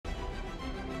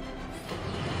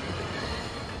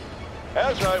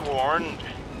As I warned,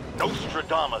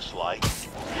 Nostradamus-like,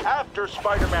 after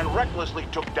Spider-Man recklessly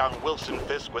took down Wilson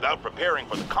Fisk without preparing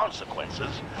for the consequences,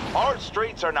 our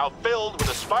streets are now filled with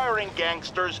aspiring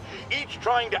gangsters, each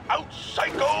trying to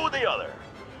out-psycho the other.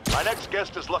 My next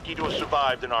guest is lucky to have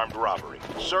survived an armed robbery.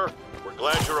 Sir, we're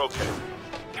glad you're okay.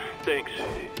 Thanks.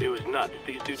 It was nuts.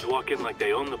 These dudes walk in like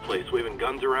they own the place, waving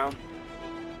guns around.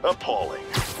 Appalling.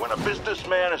 When a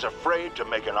businessman is afraid to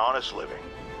make an honest living.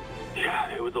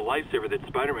 Yeah, it was a lifesaver that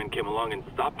Spider-Man came along and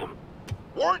stopped him.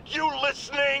 Weren't you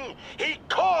listening? He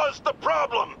caused the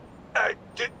problem!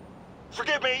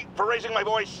 Forgive me for raising my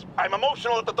voice. I'm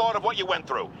emotional at the thought of what you went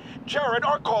through. Jared,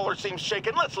 our caller seems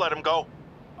shaken. Let's let him go.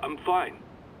 I'm fine.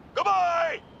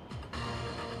 Goodbye!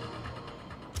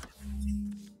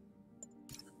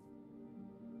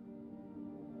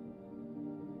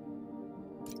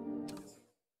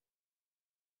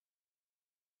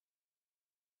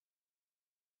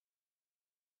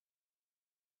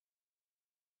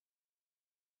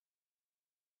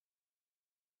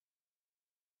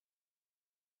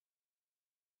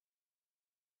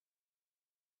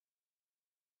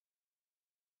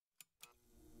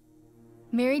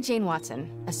 Mary Jane Watson,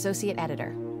 Associate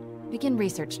Editor. Begin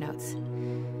research notes.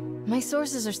 My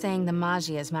sources are saying the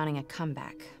Maggia is mounting a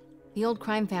comeback. The old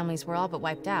crime families were all but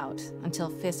wiped out, until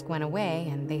Fisk went away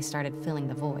and they started filling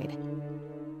the void.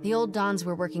 The old Dons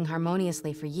were working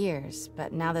harmoniously for years,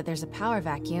 but now that there's a power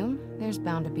vacuum, there's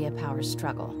bound to be a power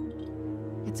struggle.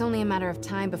 It's only a matter of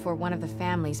time before one of the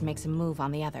families makes a move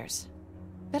on the others.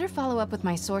 Better follow up with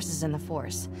my sources in the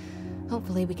Force.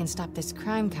 Hopefully we can stop this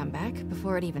crime comeback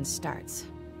before it even starts.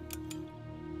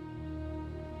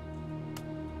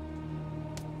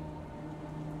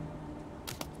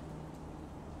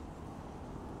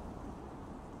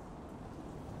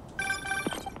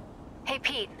 Hey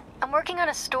Pete, I'm working on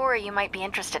a story you might be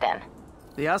interested in.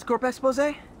 The Oscorp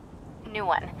expose? New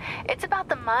one. It's about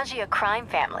the Maggia crime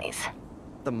families.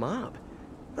 The mob?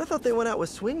 I thought they went out with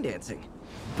swing dancing.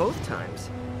 Both times.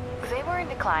 They were in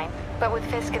decline, but with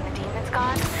Fisk and the demons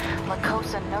gone, La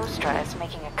Cosa Nostra is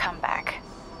making a comeback.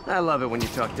 I love it when you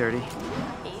talk dirty.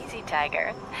 Easy,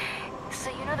 Tiger.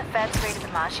 So you know the feds raided the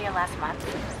Maggia last month?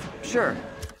 Sure.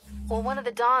 Well, one of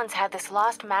the Dons had this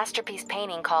lost masterpiece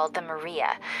painting called the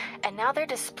Maria, and now they're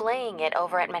displaying it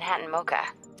over at Manhattan Mocha.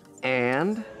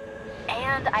 And?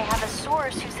 And I have a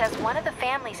source who says one of the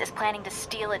families is planning to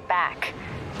steal it back.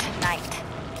 Tonight.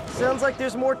 Sounds like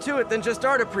there's more to it than just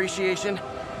art appreciation.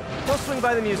 I'll swing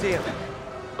by the museum.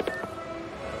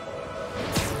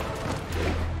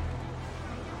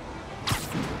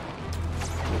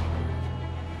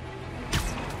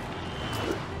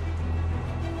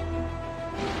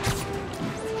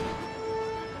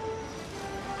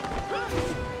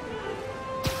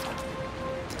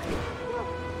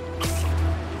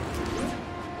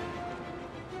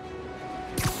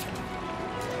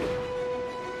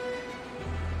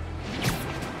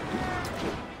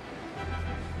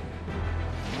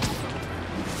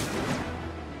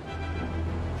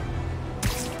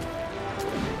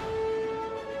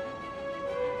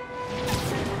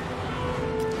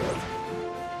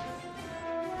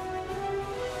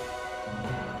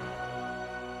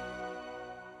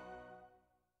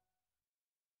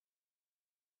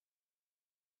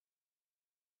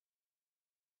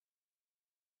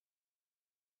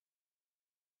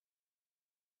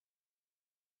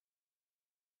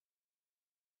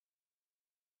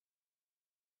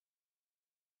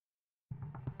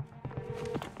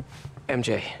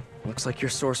 MJ, looks like your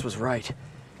source was right.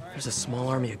 There's a small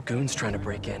army of goons trying to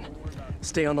break in.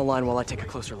 Stay on the line while I take a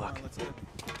closer look.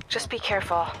 Just be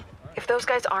careful. If those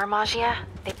guys are Maggia,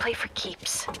 they play for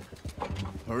keeps.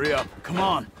 Hurry up, come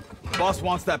on. Boss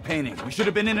wants that painting. We should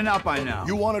have been in and out by now.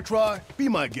 You want to try? Be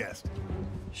my guest.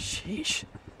 Sheesh.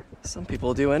 Some people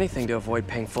will do anything to avoid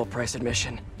paying full price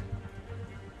admission.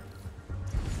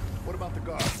 What about the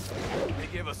guards? They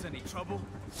give us any trouble?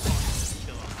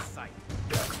 Kill on sight.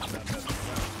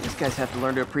 These guys have to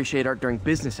learn to appreciate art during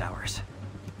business hours.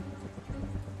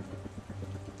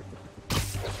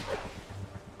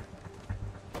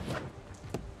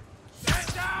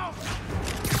 Stand down!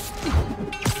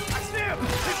 I see him!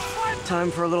 Time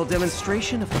for a little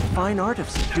demonstration of the fine art of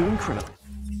subduing criminals.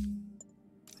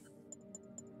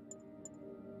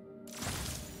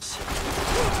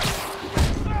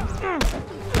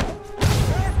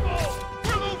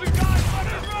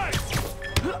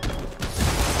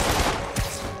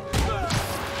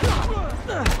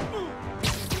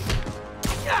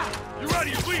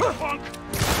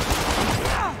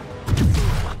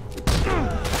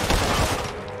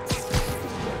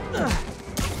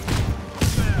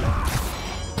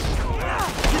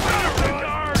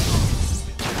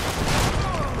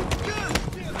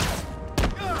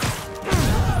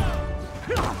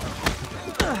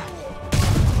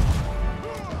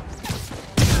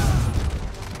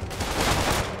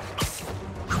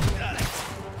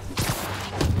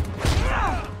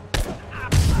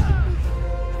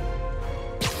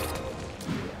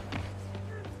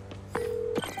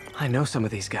 know some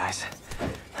of these guys.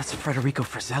 That's Federico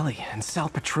Fratelli and Sal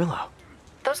Petrillo.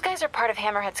 Those guys are part of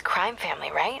Hammerhead's crime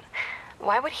family, right?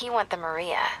 Why would he want the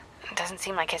Maria? It doesn't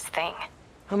seem like his thing.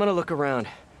 I'm gonna look around.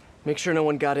 Make sure no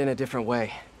one got in a different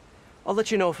way. I'll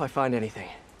let you know if I find anything.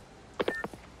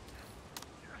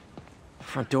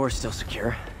 Front door's still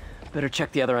secure. Better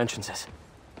check the other entrances.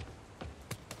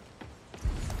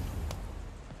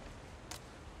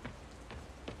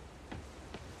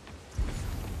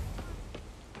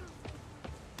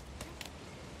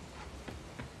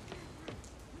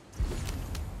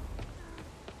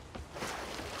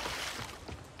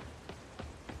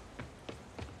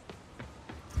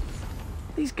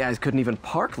 These guys couldn't even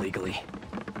park legally.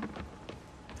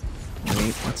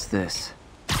 Wait, what's this?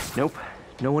 Nope,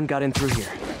 no one got in through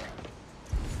here.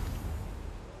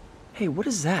 Hey, what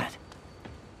is that?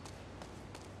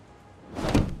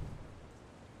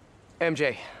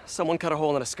 MJ, someone cut a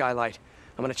hole in a skylight.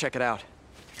 I'm gonna check it out.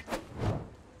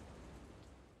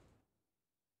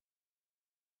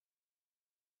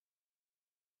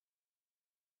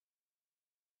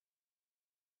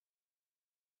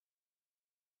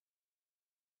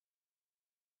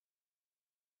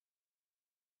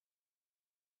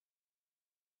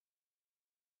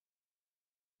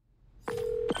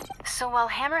 So while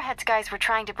Hammerhead's guys were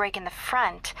trying to break in the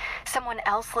front, someone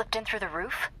else slipped in through the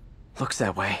roof? Looks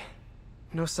that way.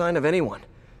 No sign of anyone.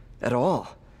 At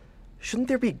all. Shouldn't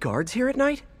there be guards here at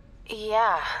night?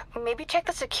 Yeah, maybe check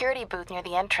the security booth near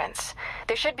the entrance.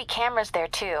 There should be cameras there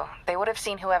too. They would have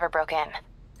seen whoever broke in.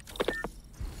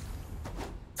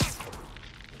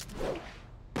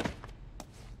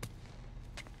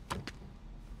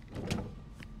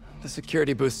 The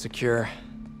security booth's secure.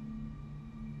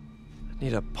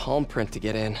 Need a palm print to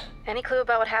get in. Any clue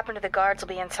about what happened to the guards will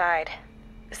be inside.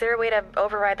 Is there a way to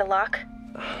override the lock?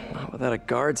 Not without a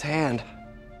guard's hand.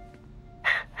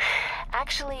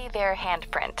 Actually, their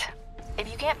handprint.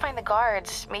 If you can't find the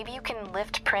guards, maybe you can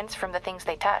lift prints from the things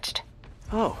they touched.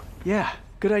 Oh, yeah,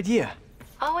 good idea.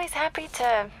 Always happy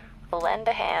to lend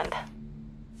a hand.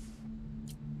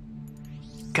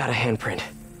 Got a handprint.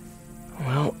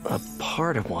 Well, a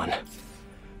part of one.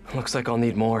 Looks like I'll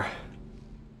need more.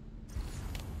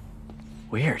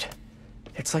 Weird.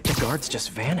 It's like the guards just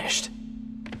vanished.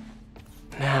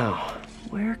 Now,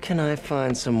 where can I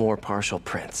find some more partial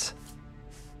prints?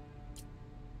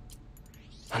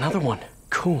 Another one.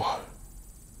 Cool.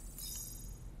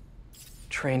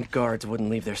 Trained guards wouldn't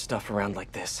leave their stuff around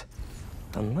like this.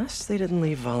 Unless they didn't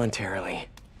leave voluntarily.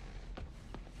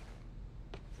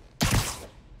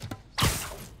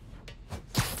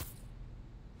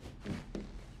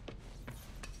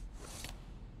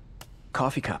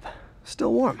 Coffee cup.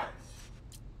 Still warm.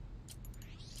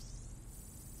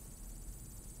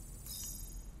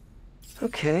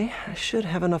 Okay, I should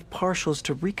have enough partials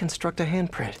to reconstruct a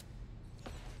handprint.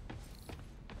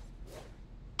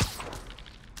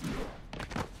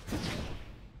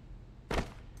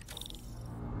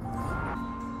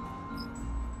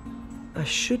 I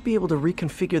should be able to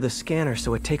reconfigure the scanner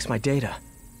so it takes my data.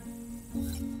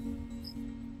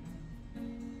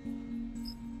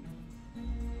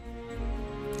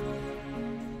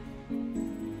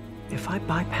 If I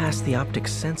bypass the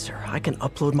optics sensor, I can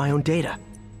upload my own data.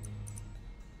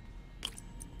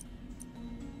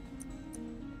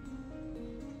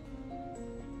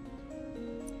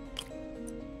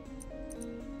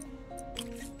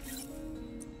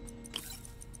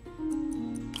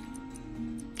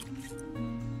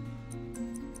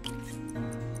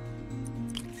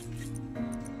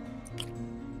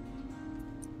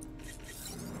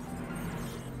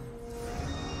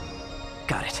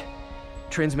 Got it.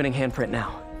 Transmitting handprint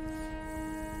now.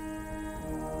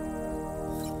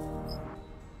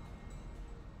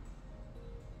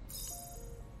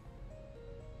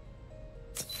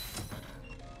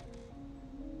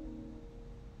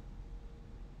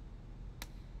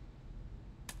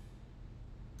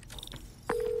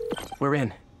 We're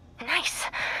in. Nice.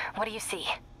 What do you see?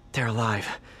 They're alive.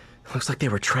 Looks like they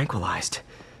were tranquilized.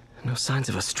 No signs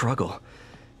of a struggle.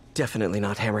 Definitely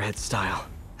not Hammerhead style.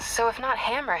 So if not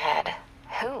Hammerhead,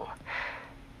 who?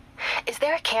 Is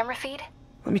there a camera feed?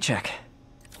 Let me check.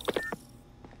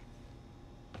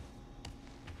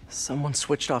 Someone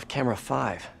switched off camera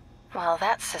 5. Well,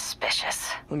 that's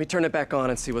suspicious. Let me turn it back on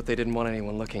and see what they didn't want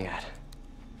anyone looking at.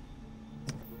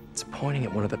 It's pointing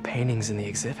at one of the paintings in the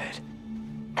exhibit.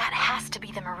 That has to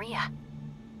be the Maria.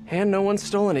 And no one's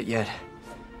stolen it yet.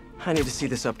 I need to see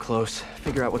this up close,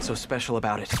 figure out what's so special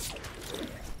about it.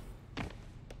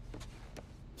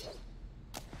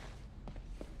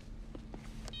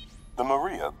 The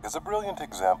Maria is a brilliant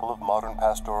example of modern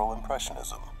pastoral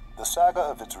impressionism. The saga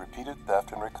of its repeated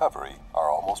theft and recovery are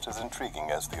all almost as intriguing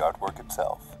as the artwork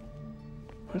itself.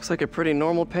 Looks like a pretty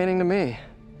normal painting to me.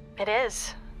 It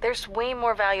is. There's way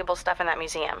more valuable stuff in that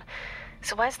museum.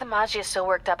 So why is the Maggia so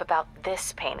worked up about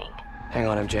this painting? Hang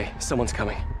on, MJ. Someone's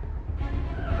coming.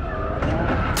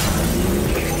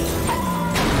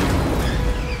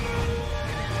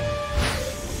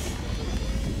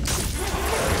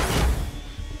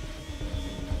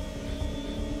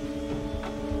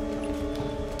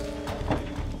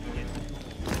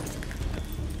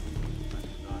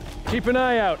 Keep an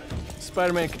eye out.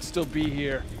 Spider-Man could still be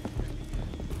here.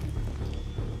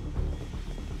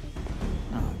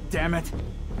 Oh, damn it.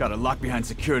 Got it locked behind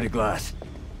security glass.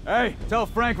 Hey, tell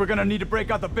Frank we're gonna need to break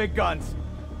out the big guns.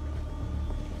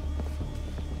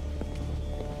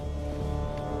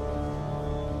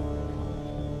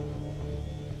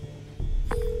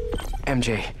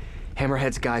 MJ,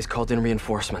 Hammerhead's guys called in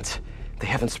reinforcements. They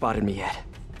haven't spotted me yet.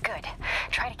 Good.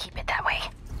 Try to keep it that way.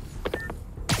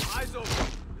 Eyes open.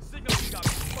 The signal we got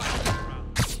spiked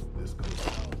around. This goes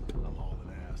out. I'm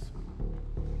hauling ass.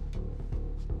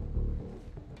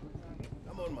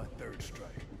 I'm on my third strike.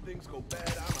 Things go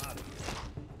bad, I'm out of here.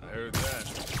 I heard that.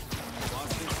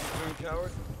 Boss thinks you turned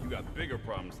coward? You got bigger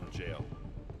problems than jail.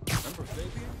 Remember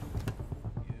Fabian?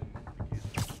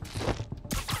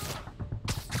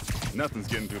 Nothing's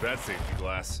getting through that safety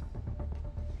glass.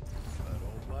 I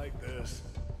don't like this.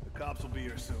 The cops will be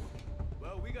here soon.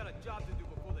 Well, we got a job to do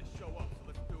before they show up, so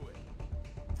let's do it.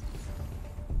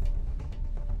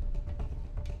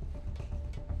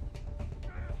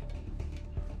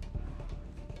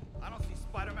 I don't see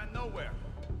Spider-Man nowhere.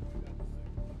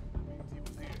 That means he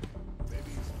was here. Maybe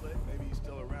he's split, maybe he's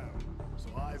still around. So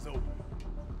eyes open.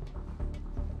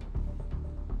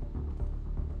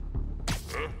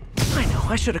 I know,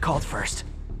 I should have called first.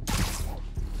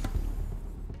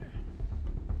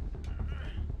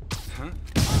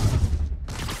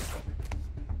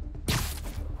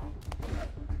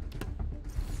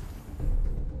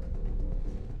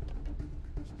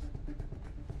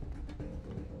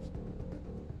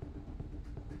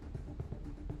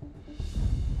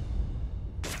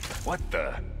 What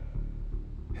the?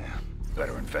 Yeah,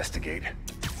 better investigate.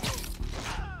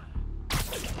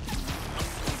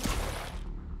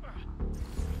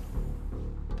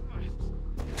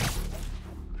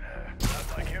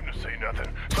 I'd like him to say nothing.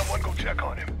 Someone go check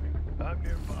on him. I'm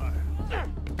nearby.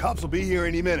 Cops will be here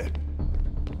any minute.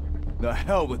 The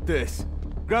hell with this.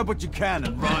 Grab what you can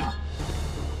and run.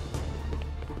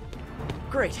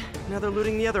 Great, now they're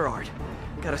looting the other art.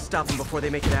 Gotta stop them before they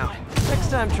make it out. Next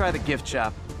time, try the gift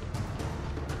shop.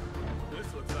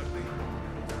 This looks ugly.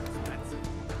 Expensive.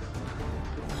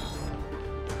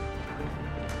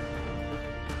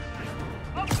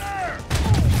 Up there!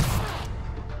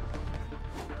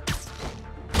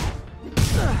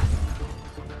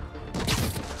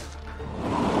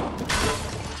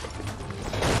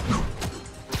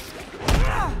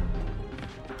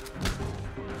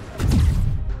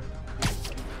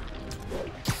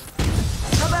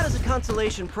 How about as a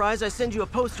consolation prize, I send you a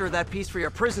poster of that piece for your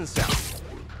prison cell?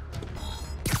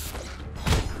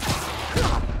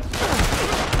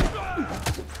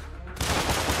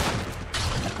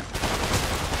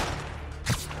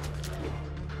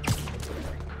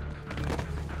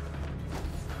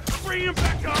 Bring him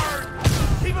back hard!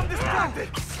 Keep him distracted!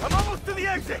 I'm almost to the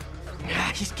exit!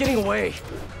 He's getting away.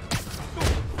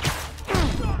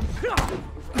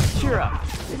 Cheer up.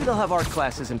 Maybe they'll have art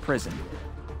classes in prison.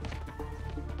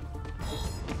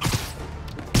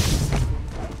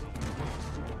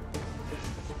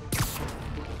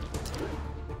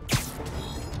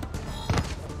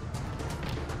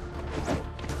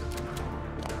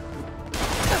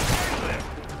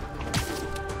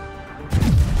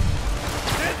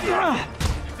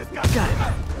 Got it.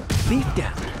 Beef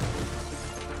down.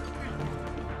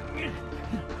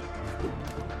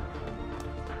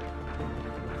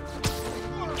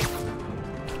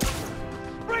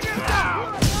 Bring him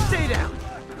down! Stay down.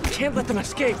 Can't let them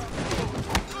escape.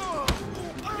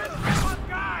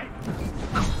 Guy!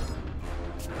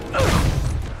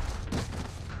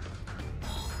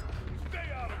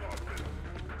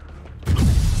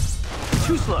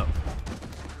 Too slow.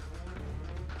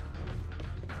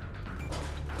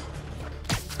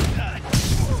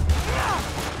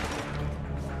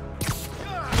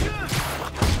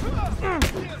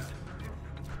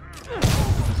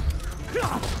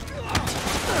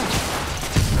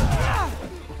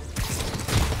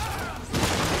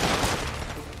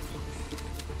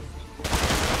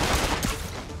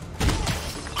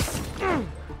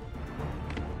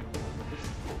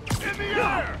 In the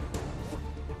air!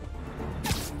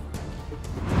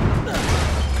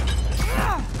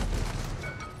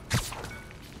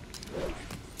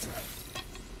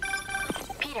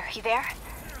 You there?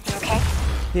 You okay?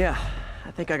 Yeah,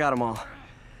 I think I got them all.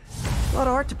 A lot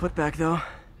of art to put back, though.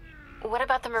 What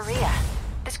about the Maria?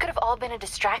 This could have all been a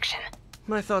distraction.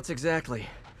 My thoughts exactly.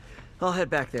 I'll head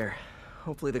back there.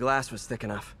 Hopefully the glass was thick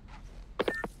enough.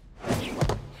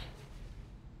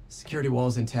 Security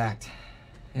wall's intact.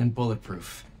 And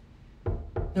bulletproof.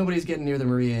 Nobody's getting near the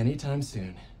Maria anytime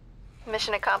soon.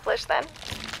 Mission accomplished, then?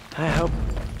 I hope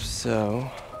so.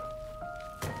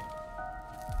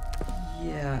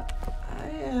 Yeah, I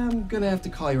am gonna have to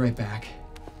call you right back.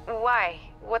 Why?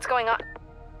 What's going on?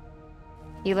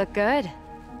 You look good.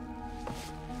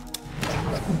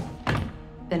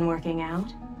 Been working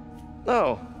out?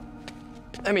 Oh.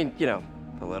 I mean, you know,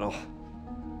 a little.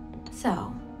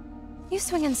 So, you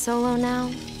swinging solo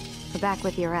now? Or back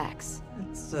with your ex?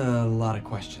 It's a lot of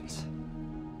questions.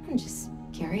 I'm just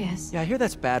curious. Yeah, I hear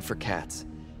that's bad for cats.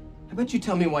 How about you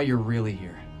tell me why you're really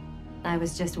here? I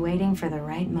was just waiting for the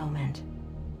right moment.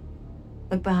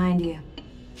 Look behind you.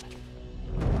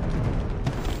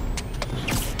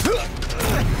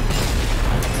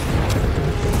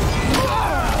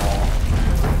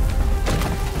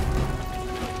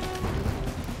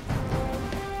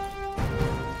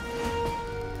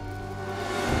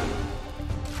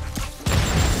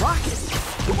 Rockets?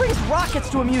 Who brings rockets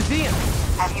to a museum?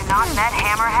 Have you not met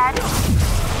Hammerhead?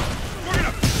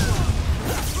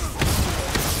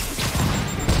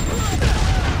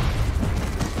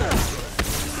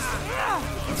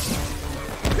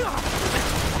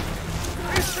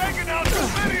 He's taking out too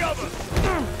many of us!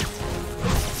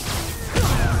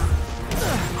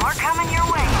 More coming your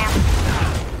way, Ham.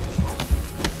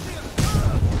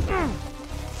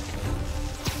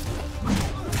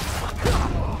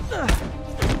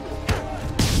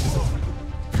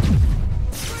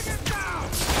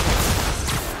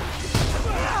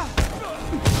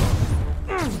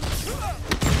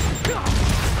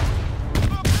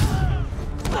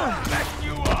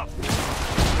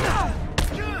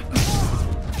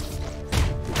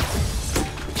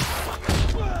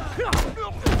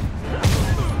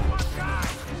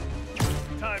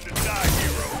 Time to die,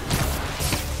 hero!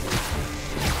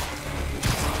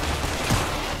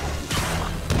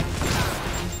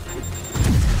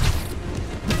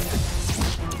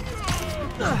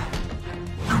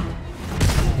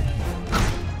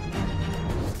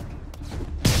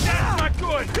 That's not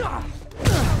good!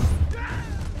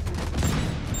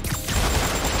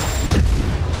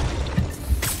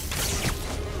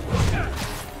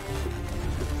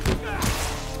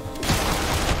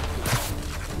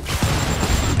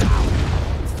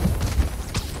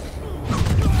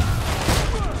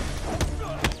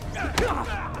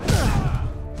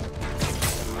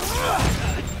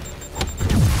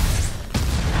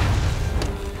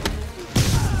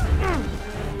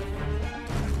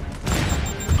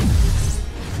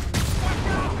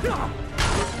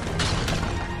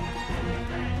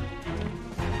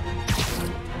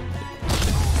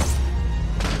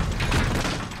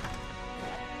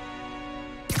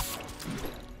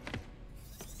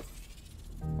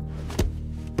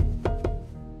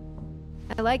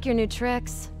 I like your new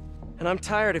tricks. And I'm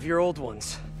tired of your old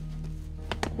ones.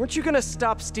 Weren't you gonna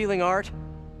stop stealing art?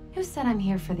 Who said I'm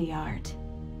here for the art?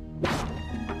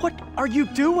 What are you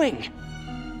doing?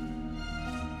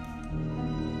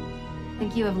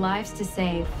 Think you have lives to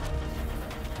save.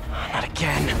 Not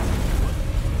again.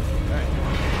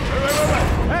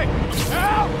 Hey!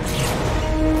 Help!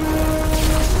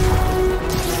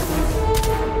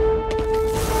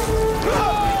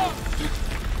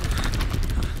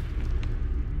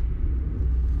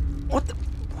 What the?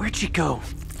 Where'd she go?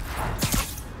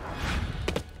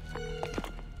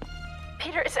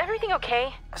 Peter, is everything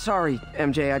okay? Sorry,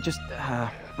 MJ, I just,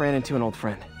 ran into an old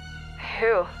friend.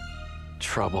 Who?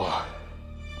 Trouble.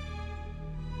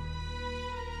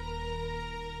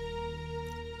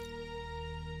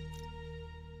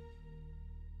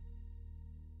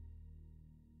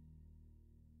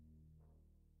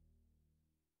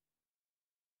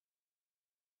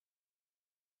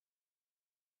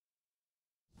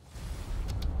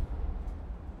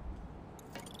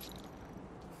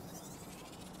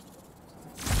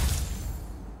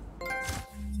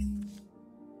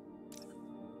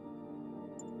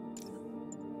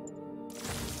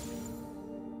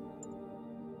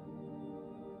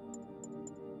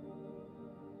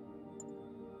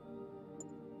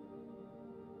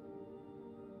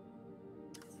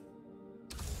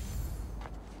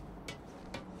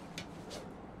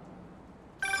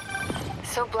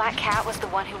 So Black Cat was the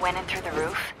one who went in through the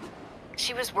roof?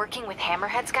 She was working with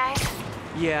Hammerhead's guys?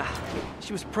 Yeah,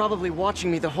 she was probably watching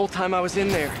me the whole time I was in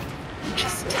there.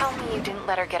 Just tell me you didn't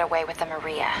let her get away with the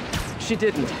Maria. She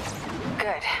didn't.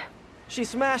 Good. She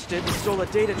smashed it and stole a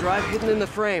data drive hidden in the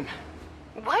frame.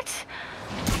 What?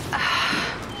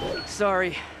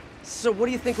 Sorry. So what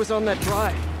do you think was on that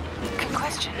drive? Good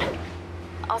question.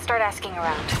 I'll start asking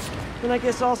around. Then I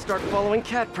guess I'll start following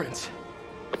cat prints.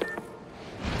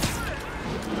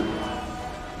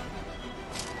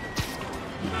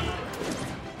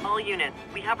 All units,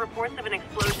 we have reports of an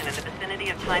explosion in the vicinity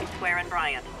of Times Square and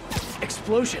Bryant.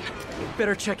 Explosion?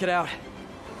 Better check it out.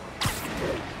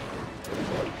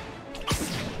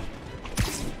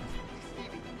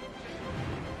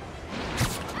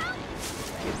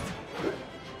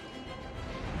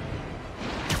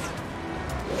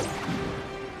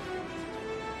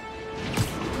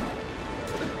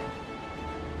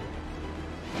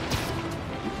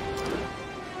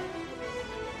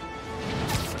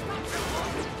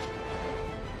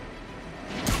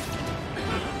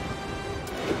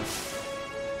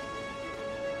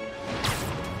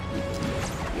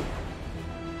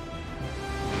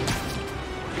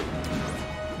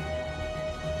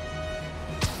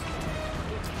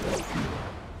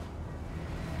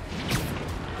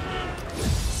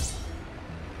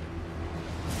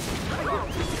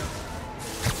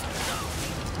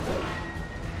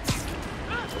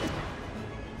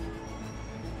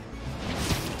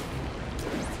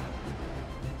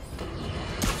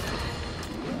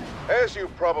 As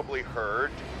you've probably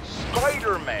heard,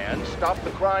 Spider-Man stopped the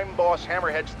crime boss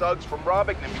Hammerhead's thugs from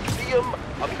robbing the Museum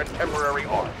of Contemporary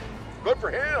Art. Good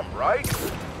for him, right?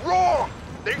 Wrong!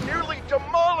 They nearly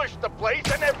demolished the place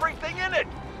and everything in it!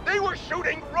 They were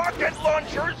shooting rocket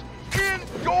launchers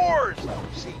indoors!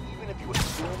 See, even if you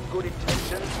assume good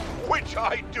intentions, which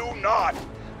I do not,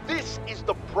 this is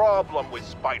the problem with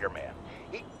Spider-Man.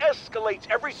 He escalates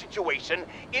every situation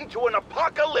into an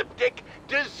apocalyptic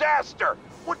disaster.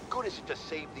 What good is it to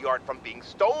save the art from being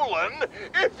stolen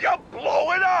if you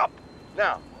blow it up?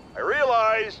 Now, I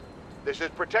realize this is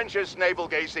pretentious,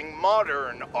 navel-gazing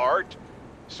modern art.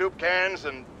 Soup cans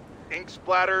and ink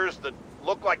splatters that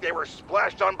look like they were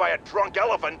splashed on by a drunk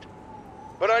elephant.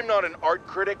 But I'm not an art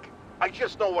critic. I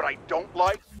just know what I don't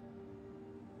like.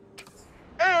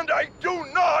 And I do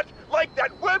not like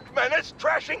that webbed menace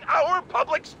trashing our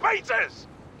public spaces!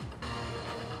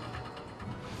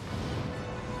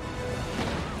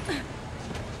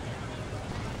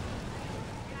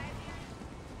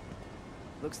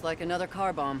 Looks like another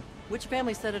car bomb. Which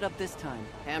family set it up this time?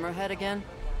 Hammerhead again?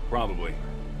 Probably.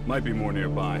 Might be more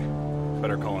nearby.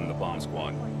 Better call in the bomb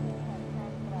squad.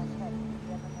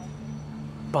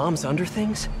 Bombs under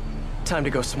things? Time to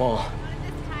go small.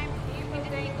 This time,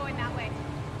 you ain't going that way.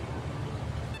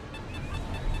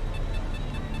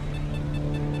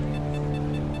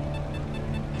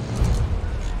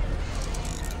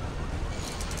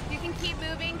 You can keep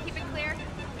moving, keep it clear.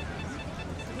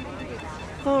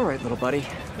 All right, little buddy.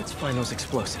 Let's find those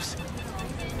explosives.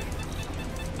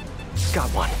 Got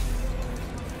one.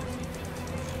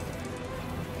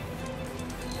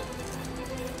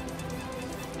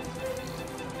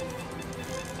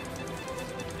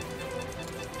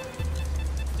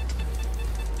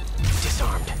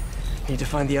 Disarmed. Need to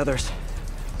find the others.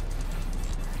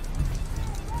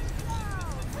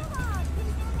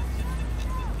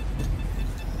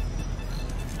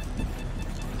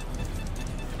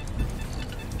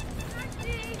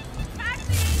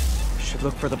 Should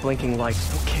look for the blinking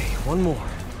lights. Okay, one more.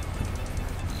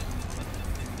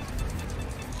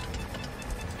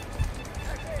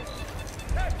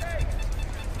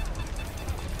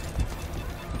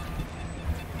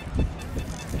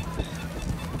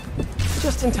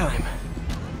 Just in time.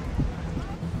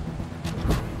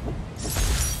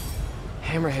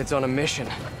 Hammerhead's on a mission.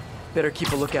 Better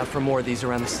keep a lookout for more of these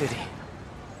around the city.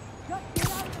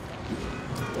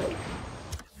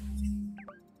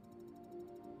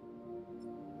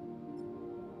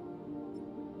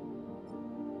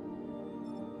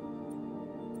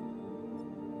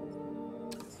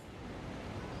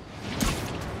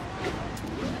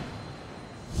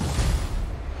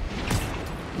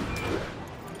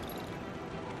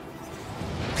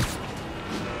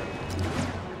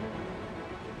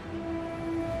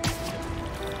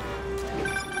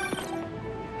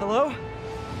 Hello?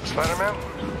 Spider-Man,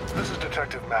 this is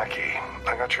Detective Mackey.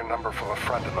 I got your number from a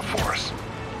friend in the force.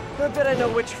 I bet I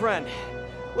know which friend.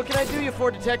 What can I do you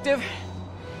for, Detective?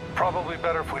 Probably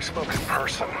better if we spoke in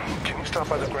person. Can you stop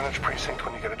by the Greenwich precinct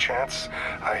when you get a chance?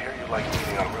 I hear you like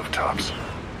meeting on rooftops.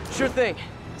 Sure thing.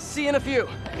 See you in a few.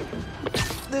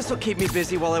 This'll keep me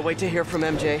busy while I wait to hear from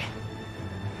MJ.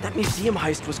 That museum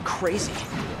heist was crazy.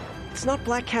 It's not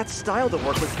Black Cat's style to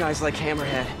work with guys like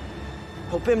Hammerhead.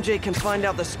 Hope MJ can find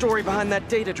out the story behind that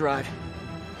data drive.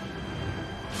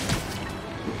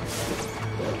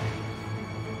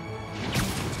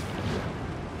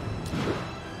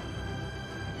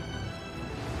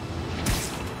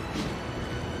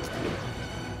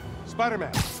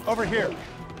 Spider-Man, over here.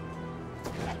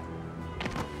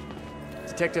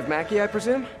 Detective Mackey, I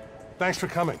presume? Thanks for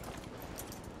coming.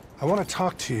 I want to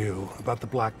talk to you about the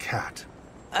Black Cat.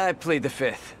 I plead the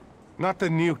fifth. Not the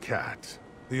new cat,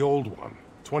 the old one,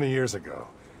 20 years ago.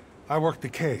 I worked the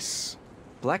case.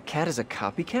 Black Cat is a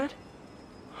copycat?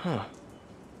 Huh.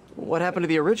 What happened to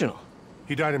the original?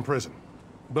 He died in prison,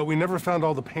 but we never found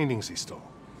all the paintings he stole.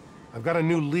 I've got a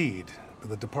new lead, but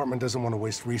the department doesn't want to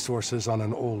waste resources on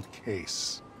an old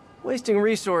case. Wasting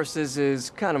resources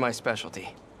is kind of my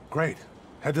specialty. Great.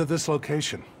 Head to this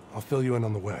location. I'll fill you in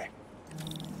on the way.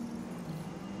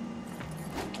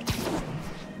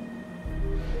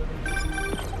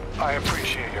 I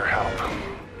appreciate your help.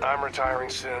 I'm retiring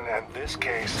soon, and this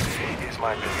case is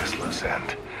my biggest loose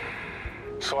end.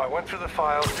 So I went through the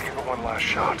files to give it one last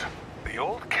shot. The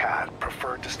old cat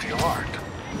preferred to steal art,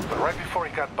 but right before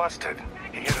he got busted,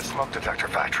 he hit a smoke detector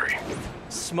factory.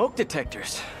 Smoke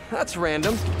detectors? That's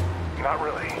random. Not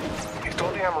really. He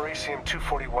stole the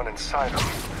Americium-241 inside him.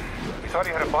 We thought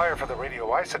he had a buyer for the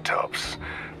radioisotopes,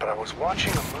 but I was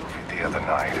watching a movie the other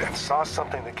night and saw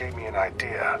something that gave me an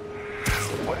idea.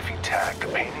 What if he tagged the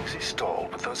paintings he stole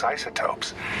with those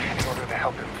isotopes in order to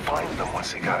help him find them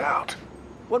once he got out?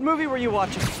 What movie were you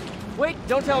watching? Wait,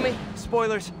 don't tell me.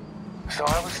 Spoilers. So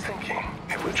I was thinking,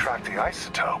 if we track the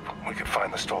isotope, we could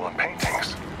find the stolen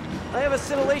paintings. I have a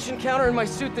scintillation counter in my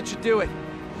suit that should do it.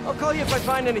 I'll call you if I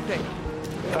find anything.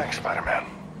 Thanks, Spider-Man.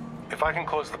 If I can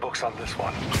close the books on this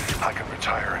one, I can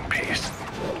retire in peace.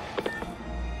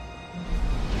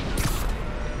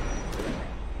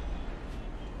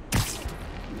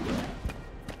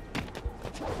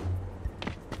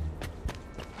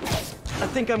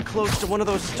 I think I'm close to one of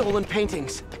those stolen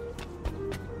paintings.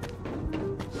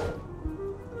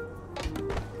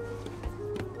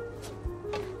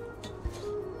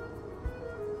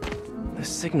 The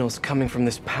signal's coming from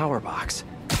this power box.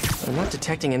 I'm not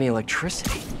detecting any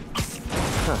electricity.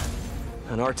 Huh.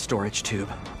 An art storage tube.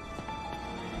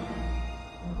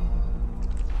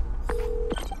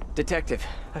 Detective,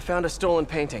 I found a stolen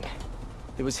painting.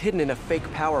 It was hidden in a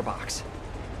fake power box.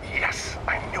 Yes,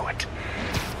 I knew it.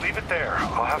 Leave it there.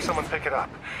 I'll have someone pick it up.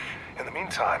 In the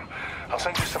meantime, I'll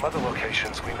send you some other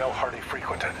locations we know Hardy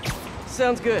frequented.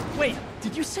 Sounds good. Wait,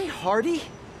 did you say Hardy?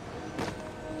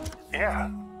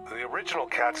 Yeah. The original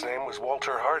cat's name was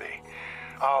Walter Hardy.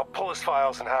 I'll pull his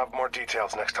files and have more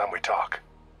details next time we talk.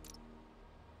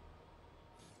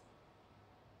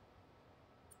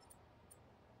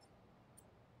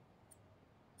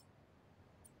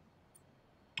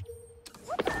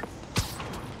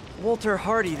 Walter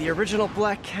Hardy, the original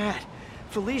Black Cat.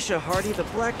 Felicia Hardy, the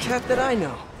Black Cat that I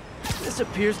know. This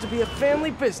appears to be a family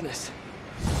business.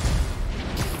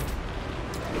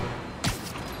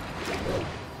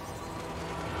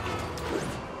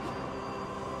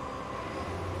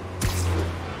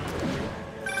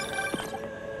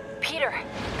 Peter,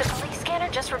 the police scanner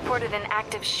just reported an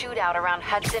active shootout around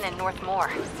Hudson and North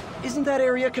Moore. Isn't that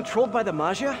area controlled by the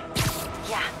Magia?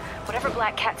 Yeah, whatever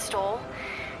Black Cat stole,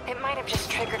 it might have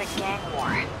just triggered a gang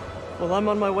war. Well, I'm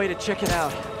on my way to check it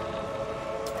out.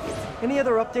 Any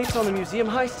other updates on the museum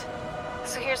heist?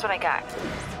 So here's what I got.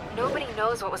 Nobody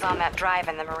knows what was on that drive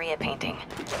in the Maria painting.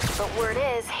 But word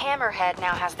is, Hammerhead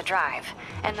now has the drive,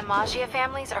 and the Magia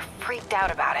families are freaked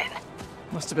out about it.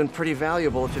 Must have been pretty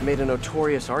valuable if it made a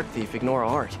notorious art thief ignore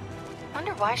art.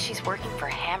 Wonder why she's working for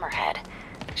Hammerhead.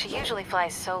 She usually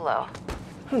flies solo.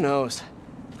 Who knows?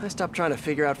 I stopped trying to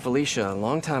figure out Felicia a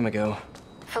long time ago.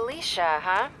 Felicia,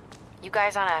 huh? You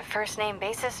guys on a first-name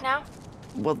basis now?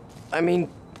 Well, I mean,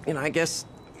 I guess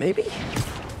maybe?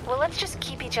 Well, let's just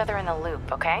keep each other in the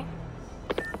loop, okay?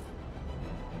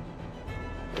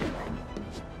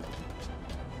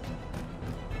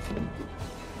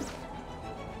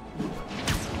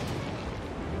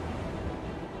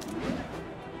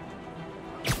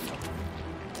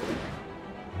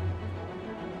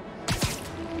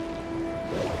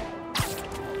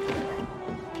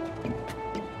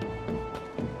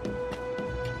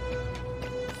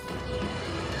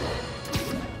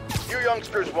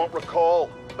 Youngsters won't recall,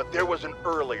 but there was an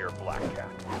earlier Black Cat.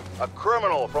 A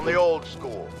criminal from the old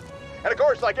school. And of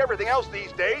course, like everything else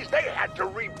these days, they had to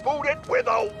reboot it with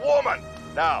a woman.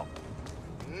 Now,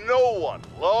 no one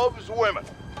loves women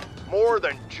more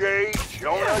than J.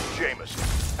 Jonah Jameson.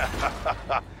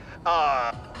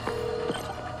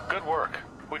 Good work.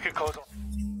 We could close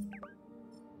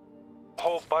a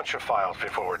whole bunch of files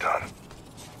before we're done.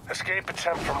 Escape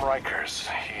attempt from Rikers.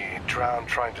 He drowned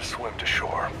trying to swim to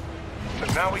shore.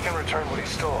 But now we can return what he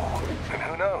stole. And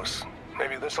who knows?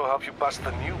 Maybe this will help you bust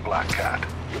the new Black Cat.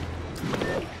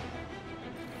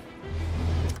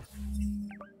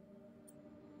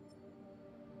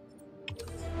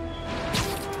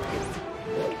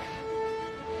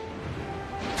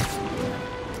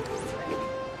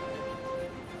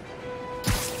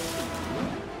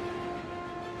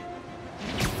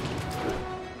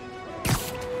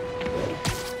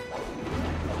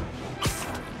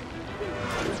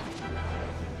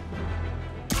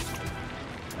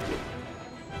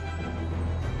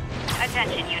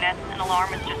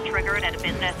 alarm was just triggered at a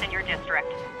business in your district.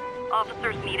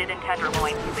 Officers needed in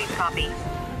Tenderloin. Please copy.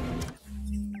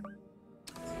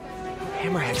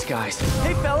 Hammerhead's guys.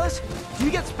 Hey, fellas! Do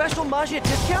you get special Maggia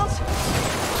discounts?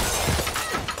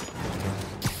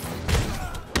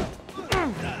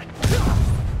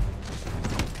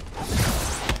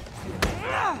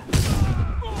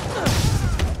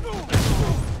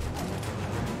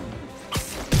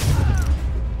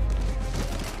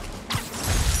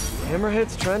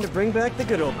 Hammerhead's trying to bring back the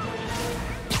good old...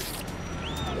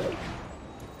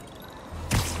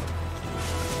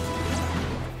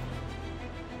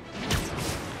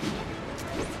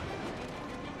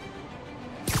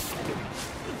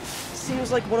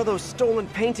 Seems like one of those stolen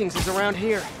paintings is around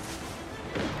here.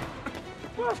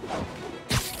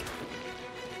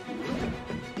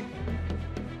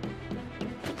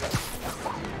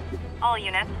 All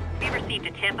units, we received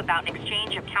a tip about an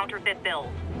exchange of counterfeit bills.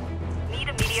 Need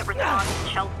immediate response.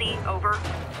 Chelsea, over.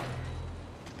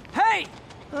 Hey!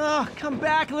 Oh, come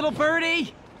back, little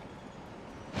birdie!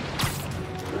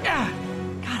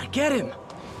 Gotta get him!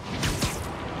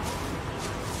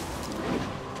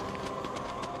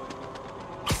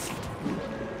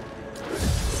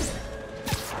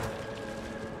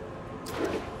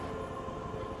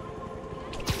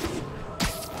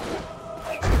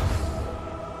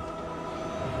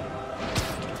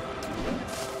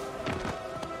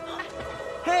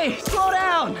 Hey, slow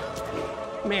down!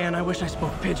 Man, I wish I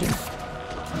spoke pigeon.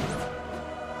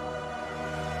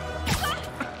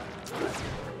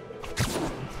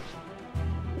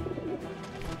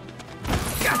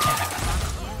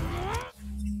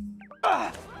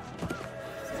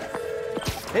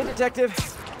 Hey, Detective.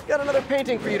 Got another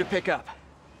painting for you to pick up.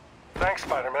 Thanks,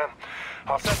 Spider-Man.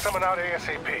 I'll send someone out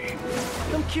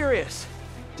ASAP. I'm curious.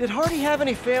 Did Hardy have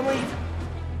any family?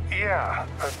 Yeah,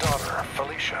 a daughter,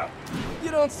 Felicia. You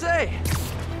don't say.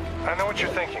 I know what you're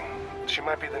thinking. She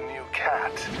might be the new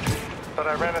cat. But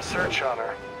I ran a search on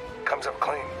her. Comes up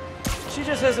clean. She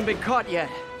just hasn't been caught yet.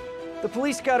 The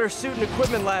police got her suit and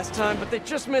equipment last time, but they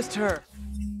just missed her.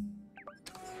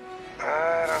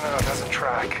 I don't know, it doesn't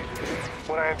track.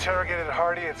 When I interrogated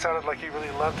Hardy, it sounded like he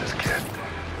really loved his kid.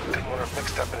 Didn't want her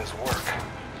mixed up in his work.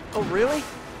 Oh, really?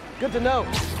 Good to know.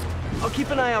 I'll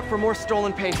keep an eye out for more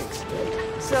stolen paintings.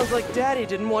 Sounds like Daddy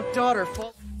didn't want daughter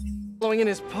following in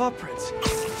his paw prints.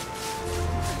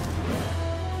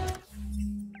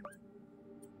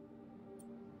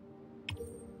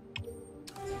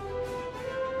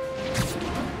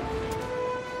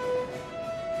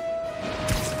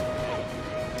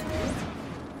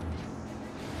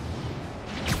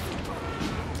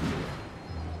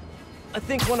 I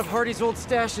think one of Hardy's old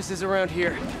stashes is around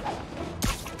here.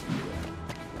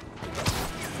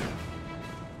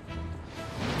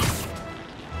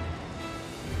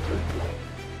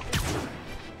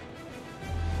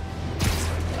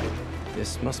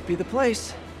 This must be the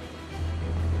place.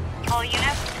 All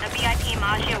units, a VIP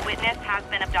Maggia witness has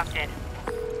been abducted.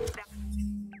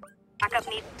 Backup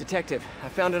needs... Detective, I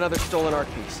found another stolen art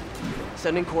piece.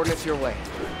 Sending coordinates your way.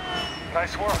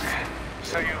 Nice work.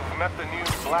 So you've met the new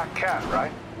Black Cat,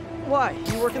 right? Why?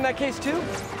 You work in that case too?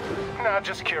 Nah,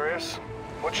 just curious.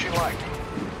 What's she like?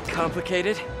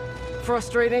 Complicated.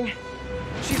 Frustrating.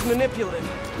 She's manipulative.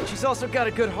 She's also got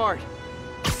a good heart.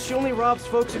 She only robs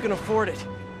folks who can afford it.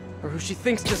 Or who she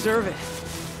thinks deserve it.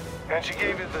 And she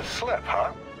gave you the slip,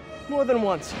 huh? More than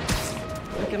once.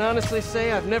 I can honestly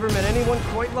say I've never met anyone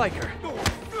quite like her.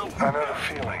 I know the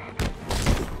feeling.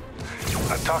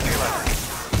 I'll talk to you later.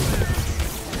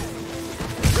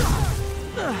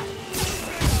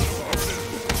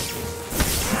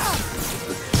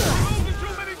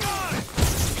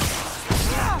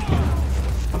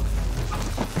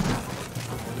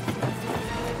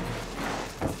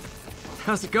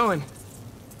 How's it going?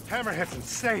 Hammerhead's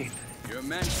insane. You're a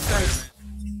man, Spider-Man.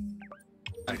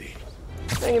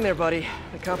 Hang in there, buddy.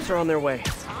 The cops are on their way.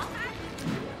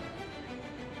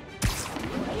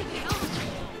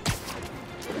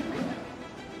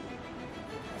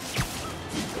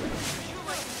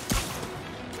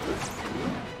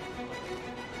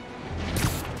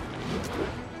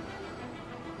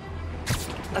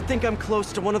 I think I'm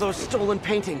close to one of those stolen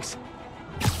paintings.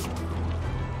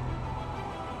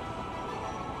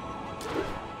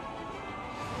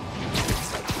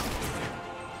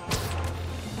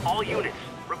 All units,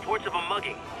 reports of a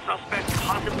mugging. Suspect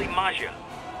possibly Maggia.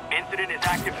 Incident is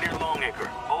active near Longacre.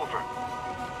 Over.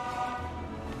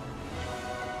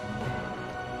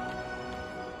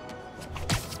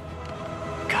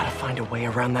 Gotta find a way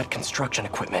around that construction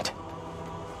equipment.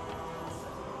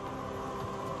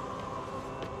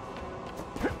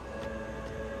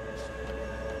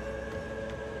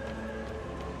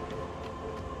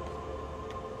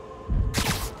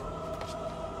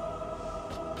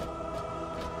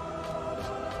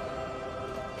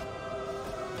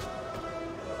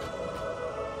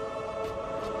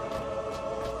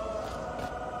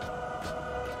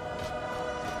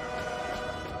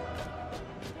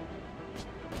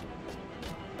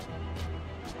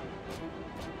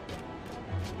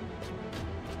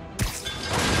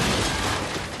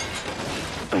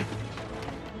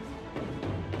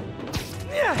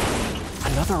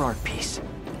 art piece.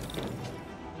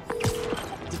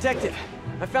 Detective,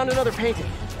 I found another painting.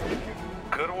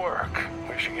 Good work.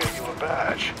 We should get you a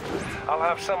badge. I'll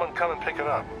have someone come and pick it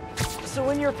up. So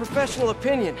in your professional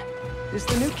opinion, is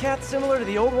the new cat similar to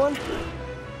the old one?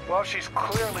 Well, she's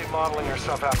clearly modeling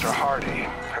herself after Hardy.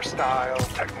 Her style,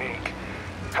 technique.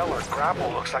 Hell, her grapple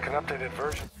looks like an updated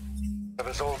version of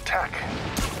his old tech.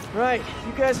 Right,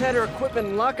 you guys had her equipment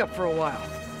in lockup for a while.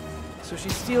 So she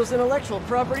steals intellectual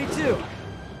property too.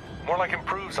 More like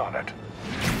improves on it.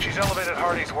 She's elevated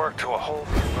Hardy's work to a whole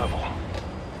new level.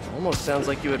 Almost sounds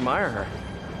like you admire her.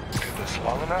 Do this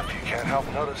long enough, you can't help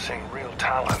noticing real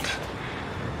talent.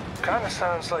 Kinda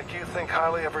sounds like you think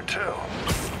highly of her too.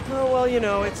 Oh, well, you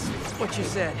know, it's what you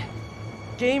said.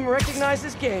 Game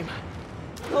recognizes game.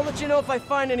 I'll let you know if I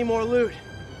find any more loot.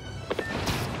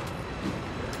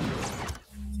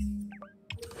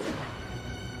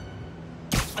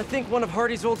 I think one of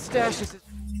Hardy's old stashes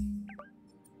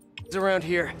is around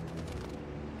here.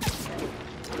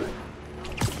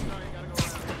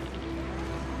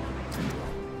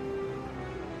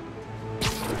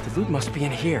 The loot must be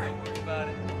in here.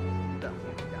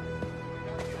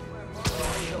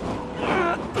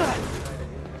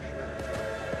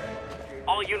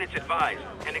 All units advised.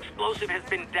 An explosive has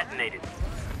been detonated.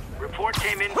 Report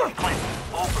came in from Clinton.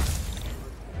 Over.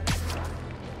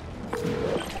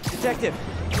 Detective,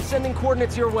 I'm sending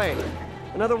coordinates your way.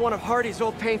 Another one of Hardy's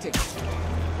old paintings.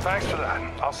 Thanks for that.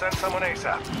 I'll send someone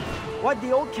ASAP. Why'd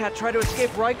the old cat try to escape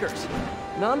Rikers?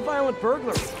 Non-violent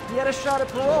burglary. He had a shot at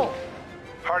parole.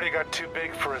 Hardy got too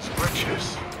big for his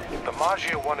britches. The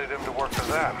Maggia wanted him to work for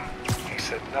them. He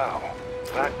said no.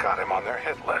 That got him on their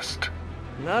hit list.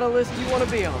 Not a list you want to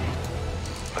be on.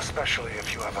 Especially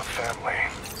if you have a family.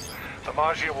 The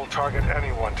Maggia will target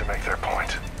anyone to make their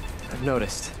point. I've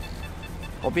noticed.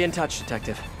 I'll be in touch,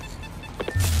 Detective.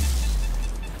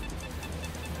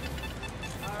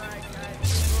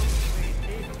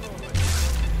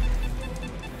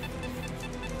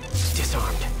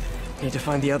 Disarmed. Need to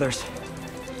find the others.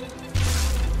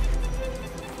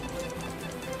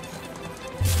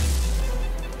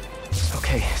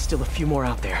 Okay, still a few more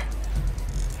out there.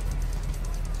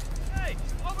 Hey,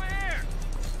 over here!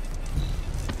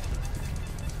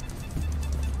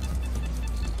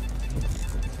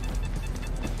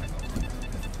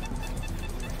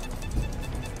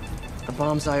 The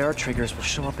bomb's IR triggers will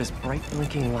show up as bright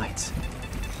blinking lights.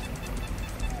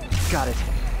 Got it.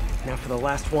 Now for the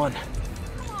last one.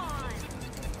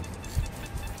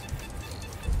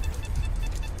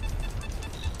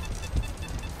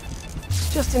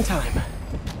 Just in time.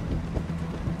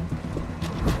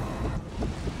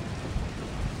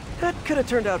 That could have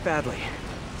turned out badly.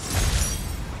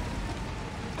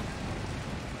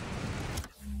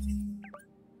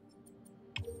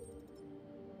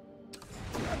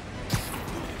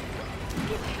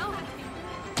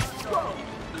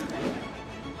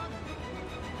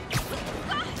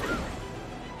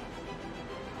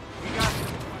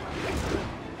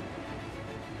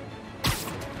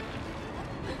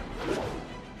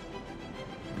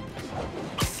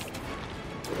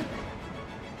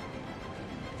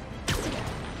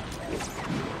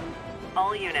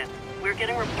 All units, we're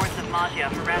getting reports of Maggia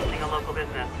harassing a local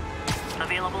business.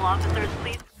 Available officers,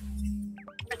 please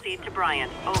proceed to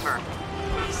Bryant. Over.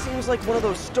 Seems like one of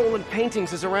those stolen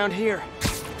paintings is around here.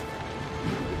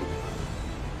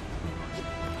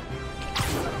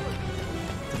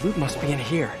 The loot must be in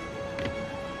here.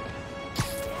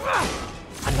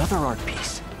 Another art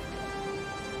piece.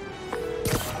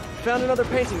 Found another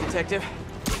painting, Detective.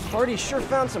 Hardy sure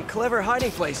found some clever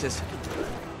hiding places.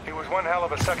 He was one hell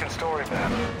of a second-story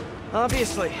man.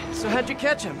 Obviously. So how'd you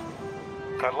catch him?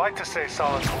 I'd like to say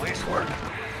solid police work,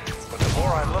 but the more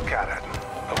I look at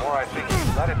it, the more I think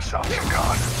he let himself get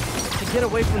caught. To get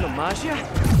away from the Maggia?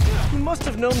 He must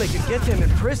have known they could get to him in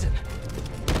prison.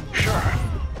 Sure,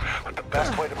 but the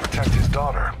best way to protect his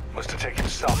daughter was to take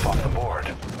himself off the board.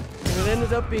 And it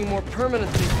ended up being more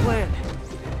permanent than planned.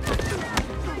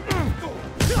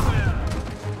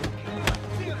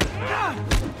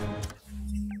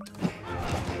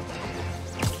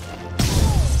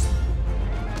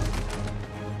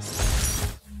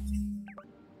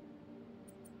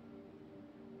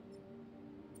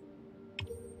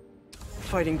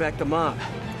 Fighting back the mob.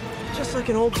 Just like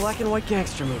an old black and white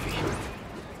gangster movie.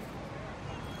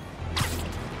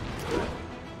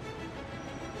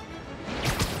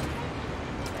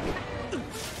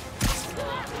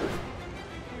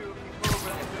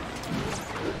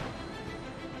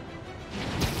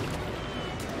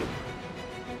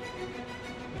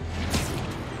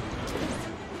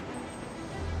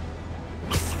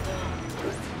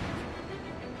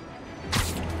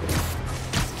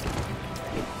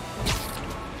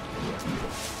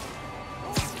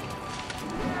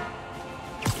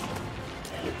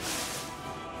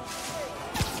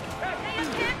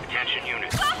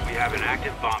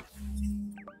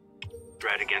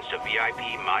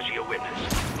 VIP Maggia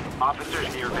witness.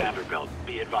 Officers near Vanderbilt,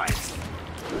 be advised.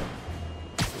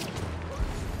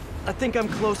 I think I'm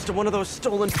close to one of those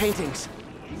stolen paintings.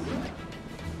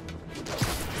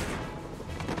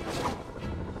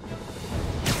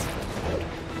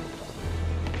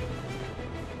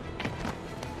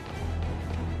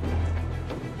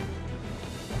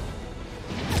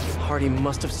 Hardy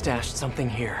must have stashed something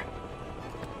here.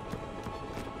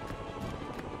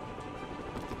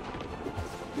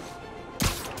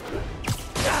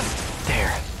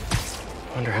 There.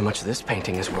 Wonder how much this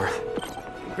painting is worth.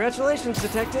 Congratulations,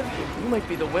 Detective. You might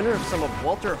be the winner of some of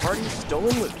Walter Hardy's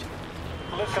stolen loot.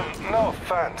 Listen, no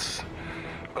offense,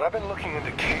 but I've been looking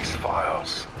into case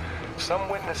files. Some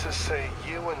witnesses say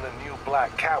you and the new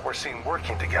Black Cat were seen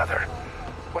working together.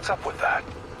 What's up with that?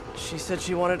 She said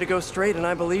she wanted to go straight, and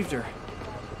I believed her.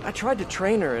 I tried to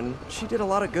train her, and she did a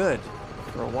lot of good.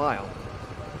 For a while.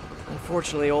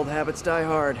 Unfortunately, old habits die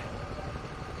hard.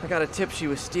 I got a tip she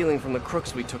was stealing from the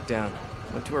crooks we took down.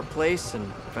 Went to her place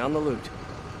and found the loot.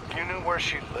 You knew where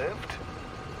she lived?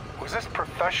 Was this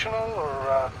professional,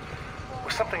 or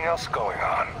was something else going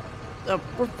on?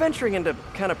 We're venturing into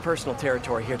kind of personal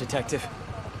territory here, Detective.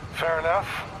 Fair enough.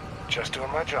 Just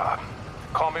doing my job.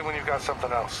 Call me when you've got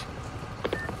something else.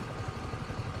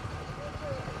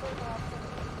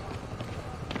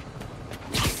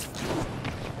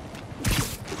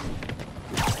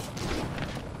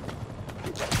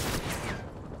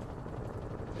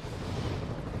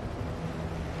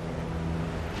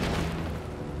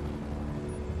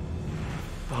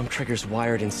 Bomb triggers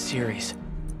wired in series.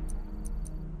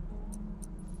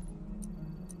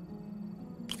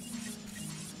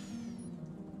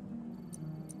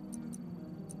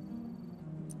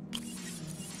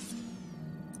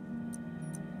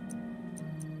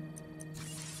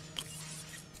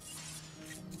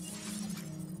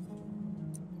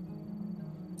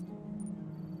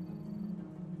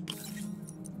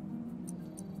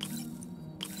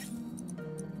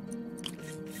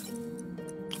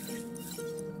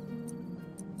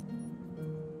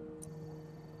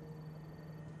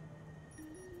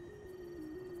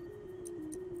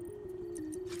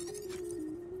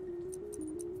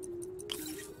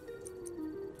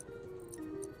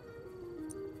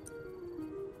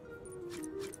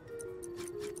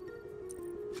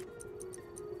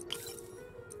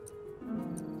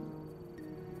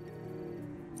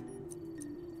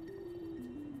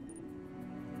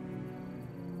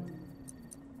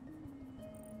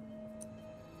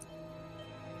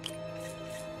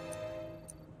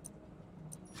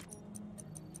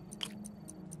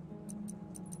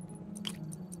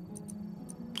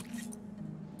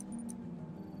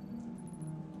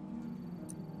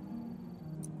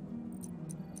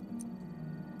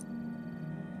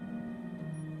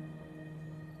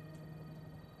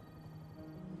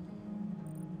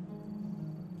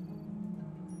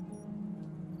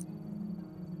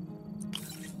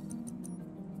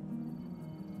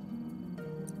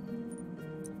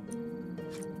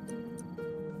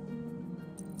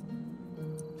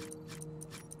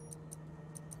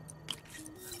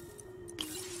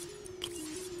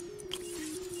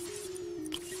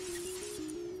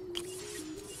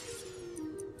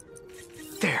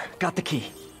 There, got the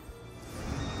key.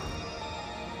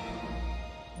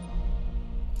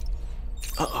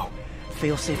 Uh-oh.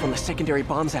 Failsafe on the secondary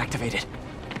bomb's activated.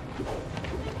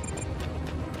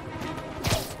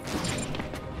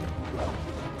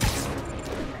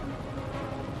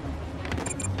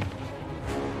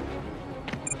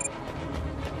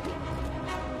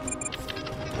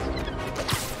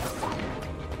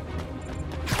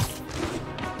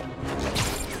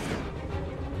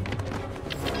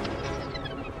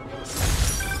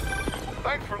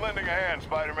 Thanks for lending a hand,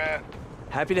 Spider-Man.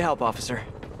 Happy to help, officer.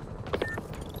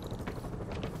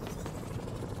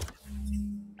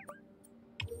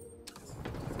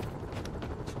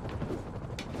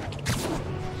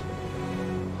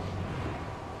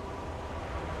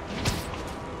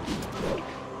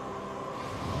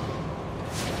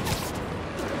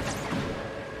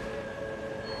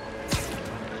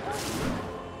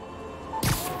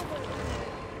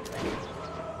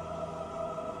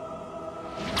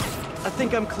 I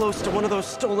think I'm close to one of those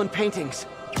stolen paintings.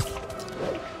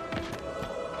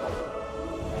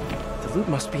 The loot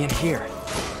must be in here.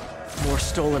 More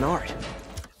stolen art.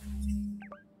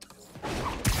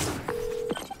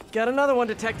 Got another one,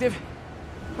 Detective.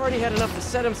 Hardy had enough to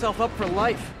set himself up for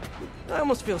life. I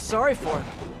almost feel sorry for him.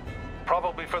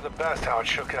 Probably for the best how it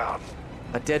shook out.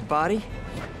 A dead body?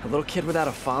 A little kid without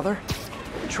a father?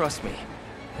 Trust me,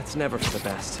 it's never for the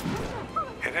best.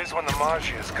 It is when the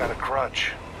Maggia's got a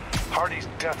grudge. Hardy's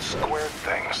death squared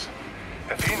things.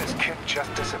 If he and his kid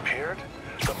just disappeared,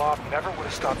 the mob never would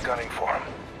have stopped gunning for him.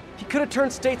 He could have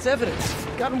turned state's evidence,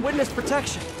 gotten witness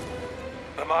protection.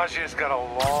 The Maggia's got a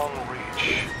long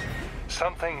reach.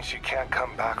 Some things you can't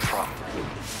come back from.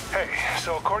 Hey,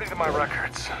 so according to my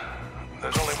records,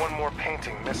 there's only one more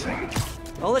painting missing.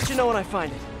 I'll let you know when I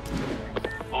find it.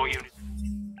 All units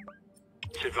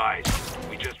advised.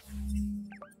 We just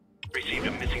received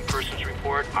a missing persons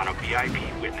report on a VIP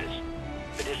witness.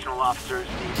 Additional officers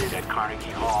needed at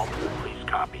Carnegie Hall. Please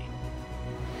copy.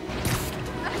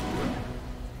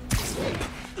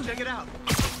 Check it out.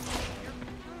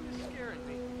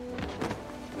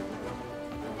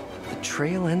 The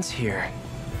trail ends here.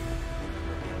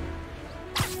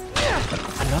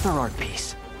 Another art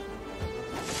piece.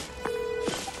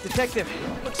 Detective,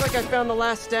 looks like I found the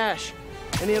last stash.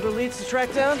 Any other leads to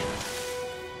track down?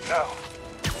 No.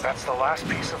 That's the last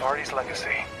piece of Artie's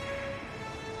legacy.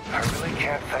 I really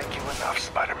can't thank you enough,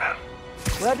 Spider-Man.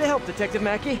 Glad to help, Detective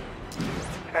Mackey.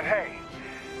 And hey,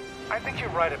 I think you're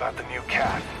right about the new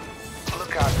cat.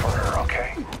 Look out for her,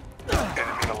 okay? It'd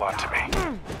mean a lot to me.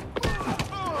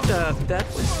 That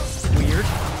was weird.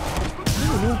 What do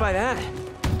you mean by that?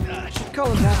 I should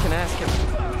call him back and ask him.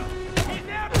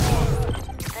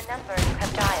 The number you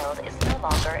have dialed is no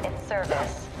longer in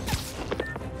service.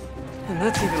 And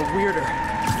that's even weirder.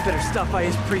 Better stop by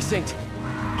his precinct.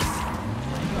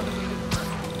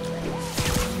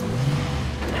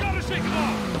 Gotta shake him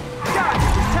off! God,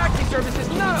 this taxi service is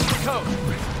not up to code!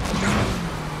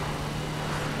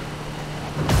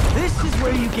 This is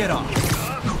where you get off.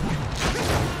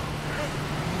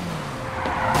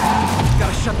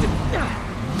 Gotta shut the... No!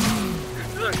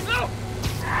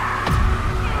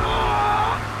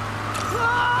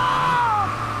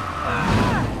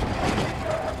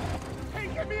 Hey,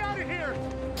 get me out of here!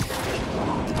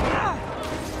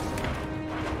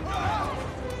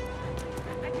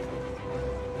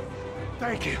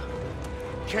 Thank you.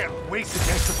 Can't wait to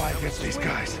testify against these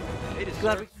guys.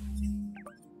 Glad we...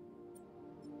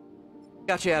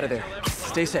 got you out of there.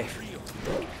 Stay safe.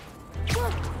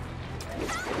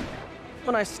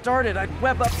 When I started, I'd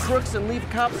web up crooks and leave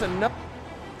cops enough.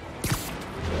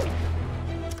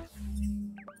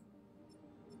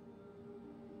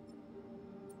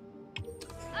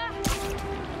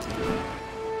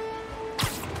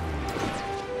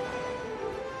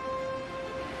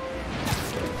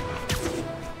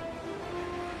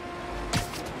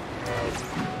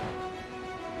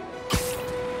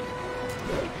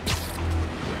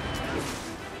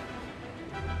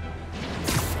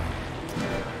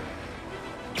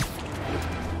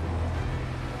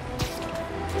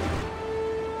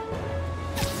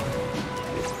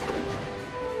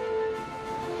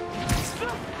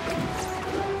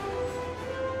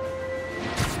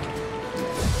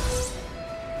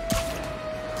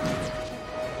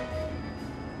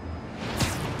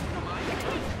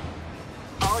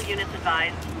 Units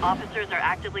advised, officers are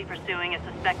actively pursuing a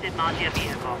suspected Maggia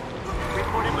vehicle.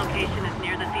 Reported location is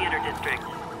near the theater district.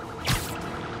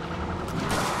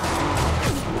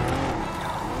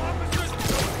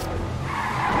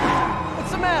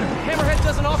 What's the matter? Hammerhead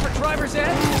doesn't offer driver's ed?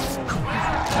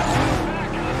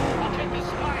 I'll take the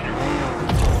spider.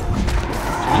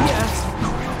 Yes.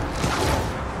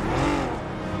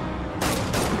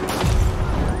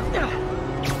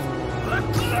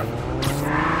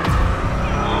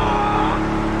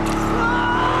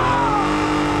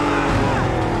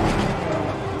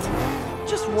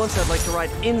 Once I'd like to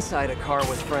ride inside a car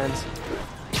with friends.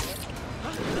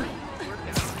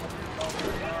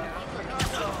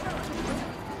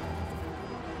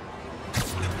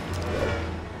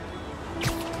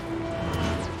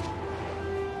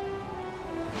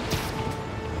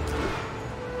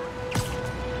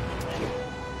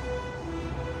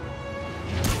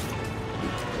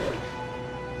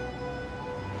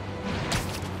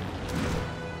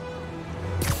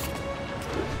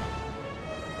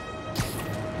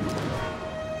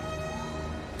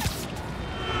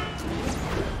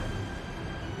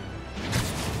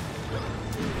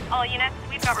 All units,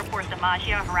 we've got reports of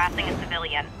Maggia harassing a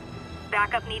civilian.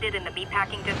 Backup needed in the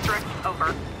meatpacking district.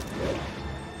 Over.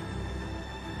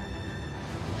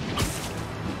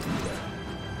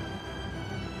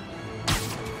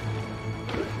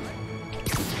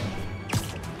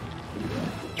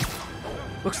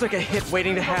 Looks like a hit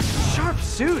waiting to happen. Sharp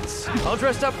suits! All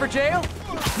dressed up for jail?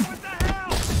 What the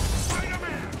hell?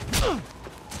 Spider-Man!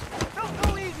 Don't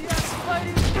go easy on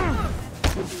Spidey!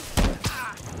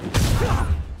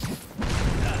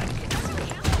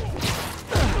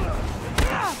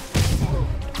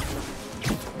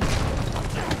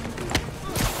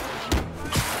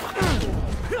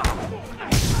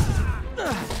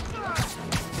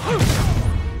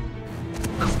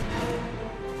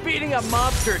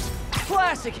 bastards!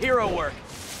 Classic hero work!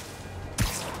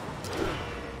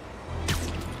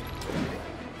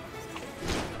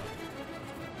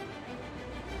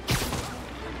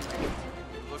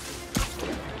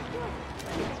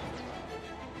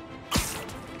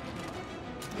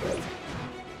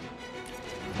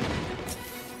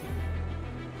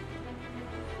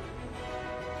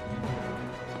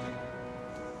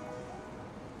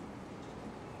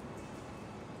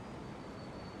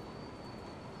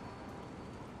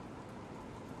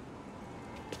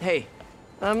 Hey,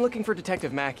 I'm looking for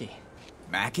Detective Mackey.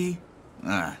 Mackey?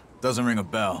 Doesn't ring a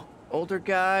bell. Older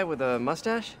guy with a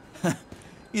mustache?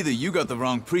 Either you got the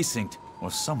wrong precinct, or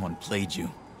someone played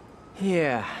you.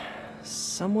 Yeah,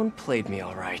 someone played me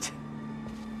all right.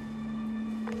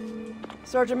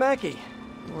 Sergeant Mackey,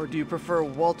 or do you prefer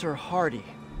Walter Hardy?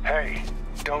 Hey,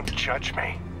 don't judge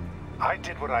me. I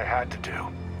did what I had to do.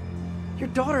 Your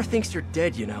daughter thinks you're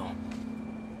dead, you know.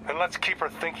 And let's keep her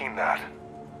thinking that.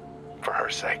 For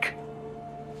her sake.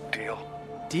 Deal?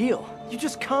 Deal? You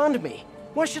just conned me.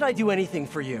 Why should I do anything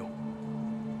for you?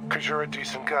 'Cause you're a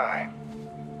decent guy.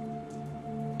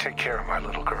 Take care of my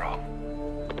little girl.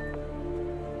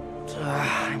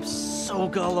 I'm so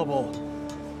gullible.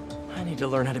 I need to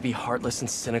learn how to be heartless and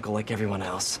cynical like everyone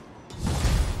else.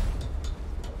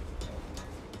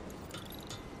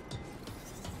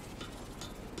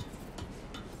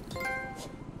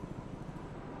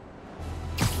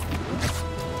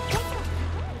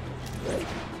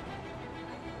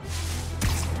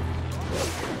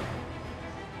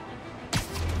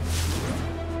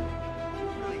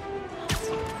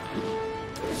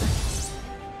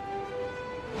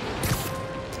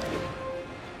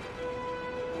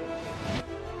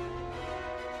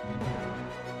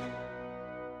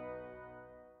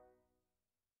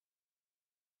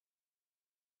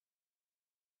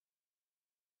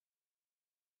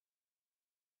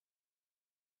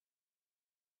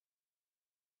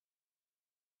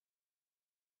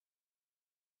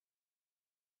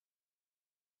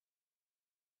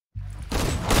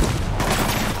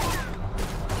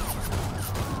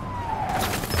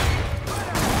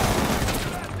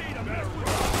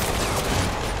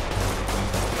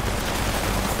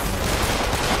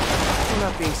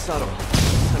 Being subtle.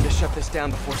 Time to shut this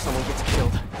down before someone gets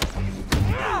killed.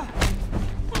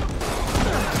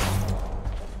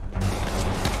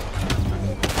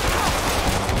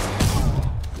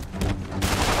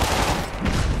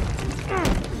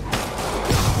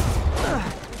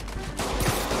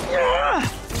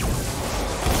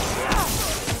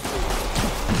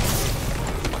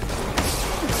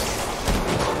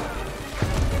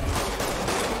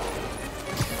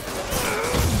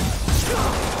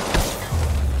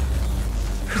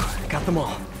 Got them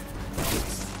all.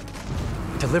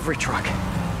 Delivery truck.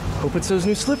 Hope it's those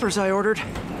new slippers I ordered.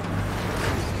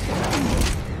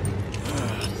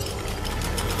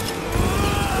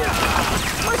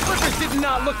 My slippers did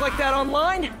not look like that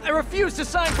online. I refuse to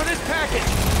sign for this package.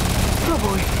 Oh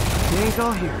boy, they ain't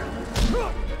all here.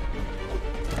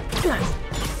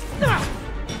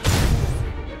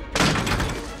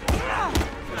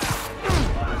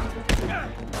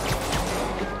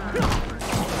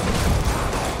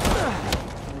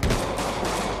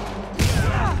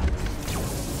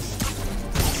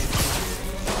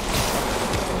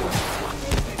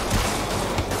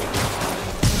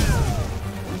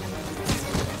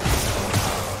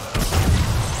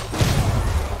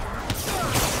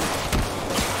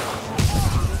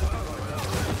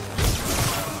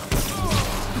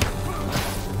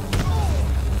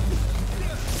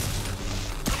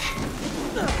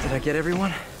 Did I get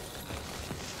everyone?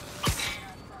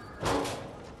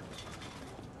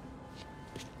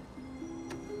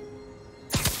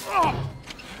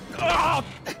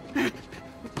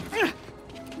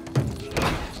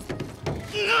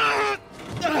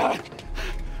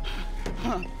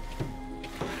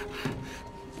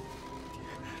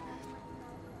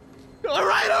 All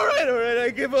right, I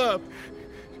give up.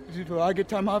 Do I get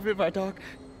time off if I talk?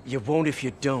 You won't if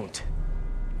you don't.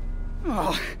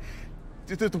 Oh,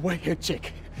 the white-haired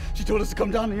chick. She told us to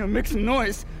come down here and make some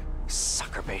noise.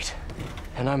 Sucker bait.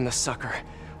 And I'm the sucker.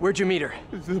 Where'd you meet her?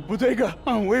 The bodega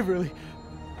on Waverly.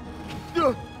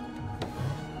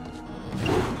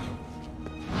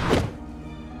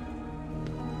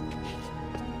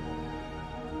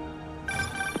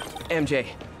 MJ,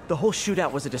 the whole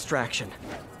shootout was a distraction.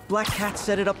 Black Cat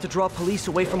set it up to draw police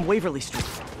away from Waverly Street.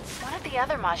 One of the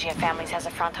other Maggia families has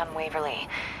a front on Waverly.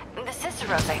 The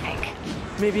Ciceros, I think.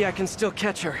 Maybe I can still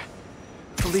catch her.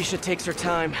 Felicia takes her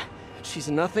time. She's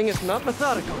nothing if not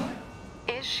methodical.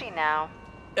 Is she now?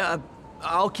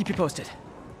 I'll keep you posted.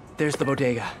 There's the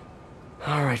bodega.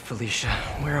 All right, Felicia,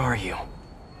 where are you?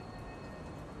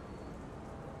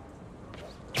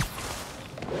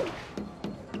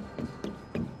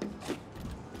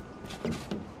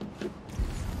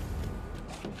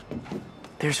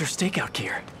 There's her stakeout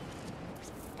gear.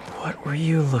 What were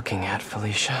you looking at,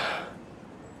 Felicia?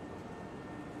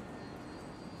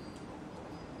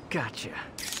 Gotcha.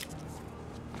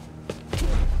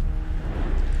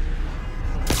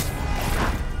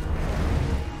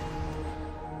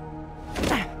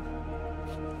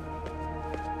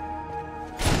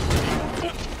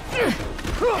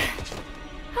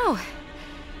 Oh,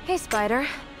 hey, Spider.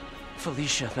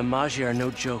 Felicia, the Magi are no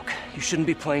joke. You shouldn't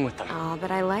be playing with them. Oh, but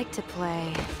I like to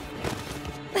play.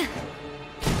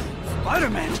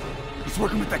 Spider-Man! He's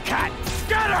working with the cat!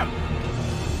 Get him!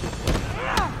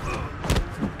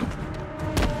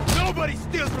 Nobody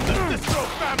steals from the Distro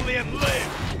family and lives!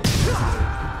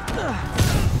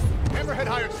 Hammerhead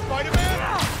hired Spider-Man?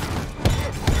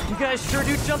 You guys sure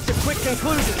do jump to quick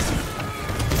conclusions.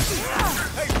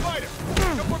 Hey, Spider!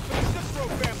 Come work for the Distro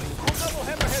family! We'll double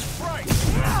Hammerhead's price!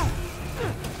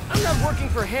 I'm not working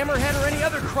for Hammerhead or any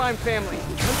other crime family.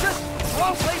 I'm just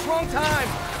wrong place, wrong time.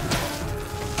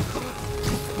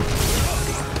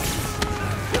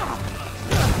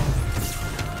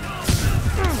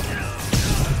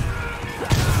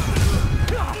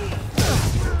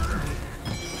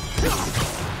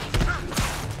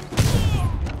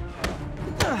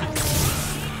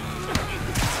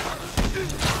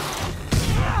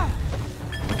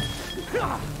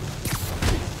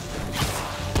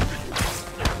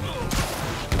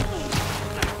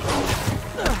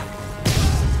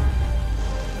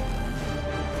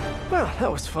 Well,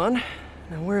 that was fun.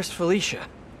 Now where's Felicia?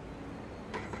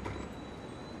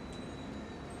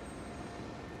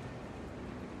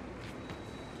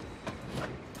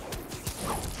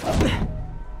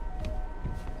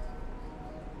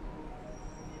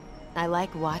 I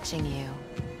like watching you.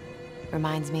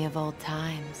 Reminds me of old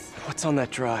times. What's on that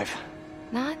drive?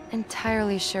 Not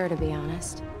entirely sure, to be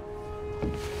honest.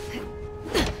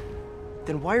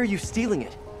 Then why are you stealing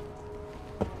it?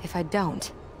 If I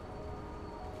don't,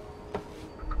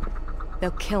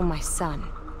 they'll kill my son.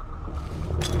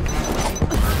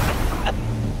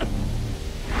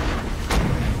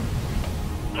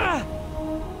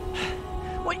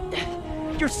 Wait,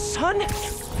 your son?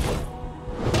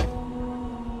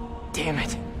 Damn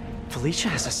it. Felicia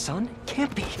has a son?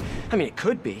 Can't be. I mean, it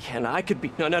could be, and I could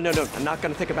be. No. I'm not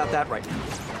gonna think about that right now.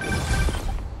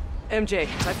 MJ,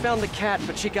 I found the cat,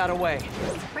 but she got away.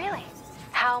 Really?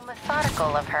 How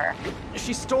methodical of her.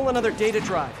 She stole another data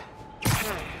drive.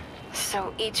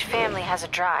 So each family has a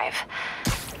drive.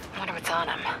 I wonder what's on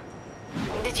them.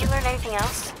 Did you learn anything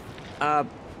else?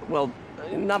 Well,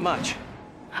 not much.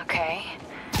 Okay.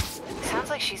 Sounds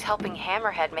like she's helping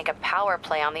Hammerhead make a power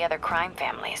play on the other crime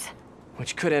families.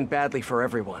 Which could end badly for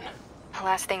everyone. The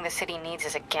last thing the city needs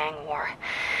is a gang war.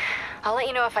 I'll let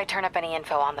you know if I turn up any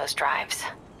info on those drives.